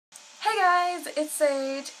Hey guys, it's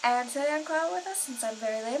Sage, and today I'm Cloud with us since I'm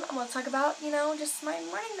very lame. I'm going to talk about, just my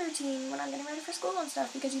morning routine when I'm getting ready for school and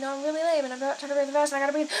stuff because, I'm really lame and I'm about to talk really fast and I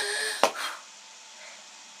gotta breathe.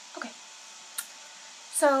 Okay.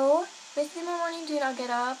 So, basically my morning routine, I'll get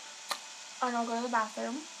up and I'll go to the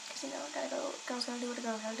bathroom because, gotta go, girls gotta do what a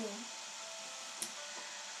girl gotta do.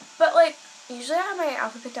 But, usually I have my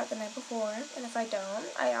outfit picked out the night before, and if I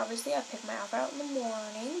don't, I pick my outfit out in the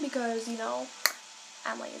morning because,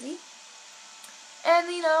 I'm lazy. And,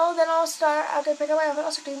 then I'll start, after I pick up my outfit,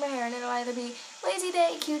 I'll start doing my hair, and it'll either be lazy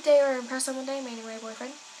day, cute day, or impress someone day, mainly my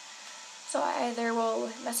boyfriend. So I either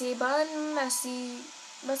will messy bun, messy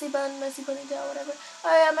ponytail, whatever.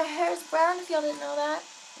 Oh yeah, my hair is brown, if y'all didn't know that.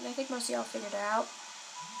 And I think most of y'all figured it out.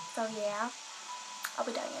 So yeah, I'll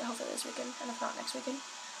be dyeing it hopefully this weekend, and if not, next weekend.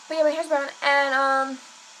 But yeah, my hair's brown, and,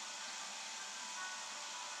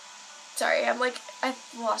 sorry, I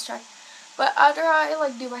lost track. But after I,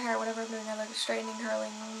 do my hair, whatever I'm doing, I straightening,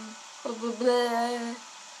 curling, blah, blah, blah,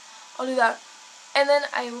 I'll do that. And then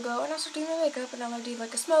I will go and I'll start doing my makeup, and I'll do, a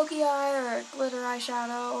smoky eye, or a glitter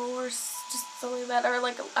eyeshadow, or just something like that, or,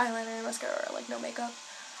 eyeliner and mascara, or, no makeup.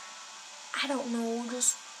 I don't know,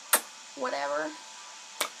 just whatever.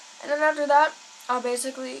 And then after that, I'll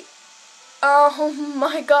basically, oh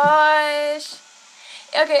my gosh.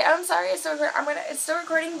 Okay, I'm sorry, it's still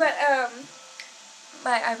recording, but,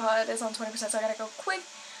 my iPod is on 20%, so I gotta go quick.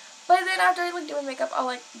 But then after I do my makeup, I'll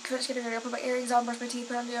just get ready, put my earrings on, brush my teeth,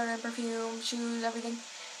 put on deodorant, perfume, shoes, everything.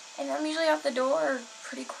 And I'm usually out the door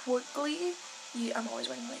pretty quickly. I'm always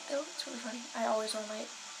running late though. It's really funny. I always run late.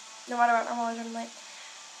 No matter what, I'm always running late.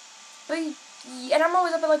 But and I'm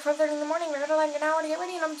always up at 5:30 in the morning. I got an hour to get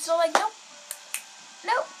ready, and I'm still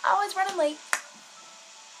nope, always running late.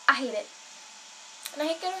 I hate it. And I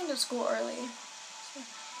hate getting to school early.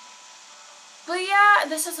 But yeah,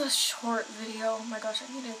 this is a short video. Oh my gosh,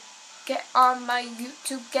 I need to get on my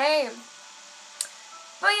YouTube game.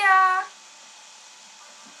 But yeah,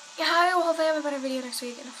 I will hopefully have a better video next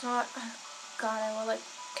week, and if not, oh God, I will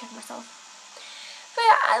kick myself. But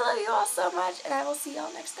yeah, I love you all so much, and I will see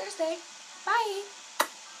y'all next Thursday. Bye!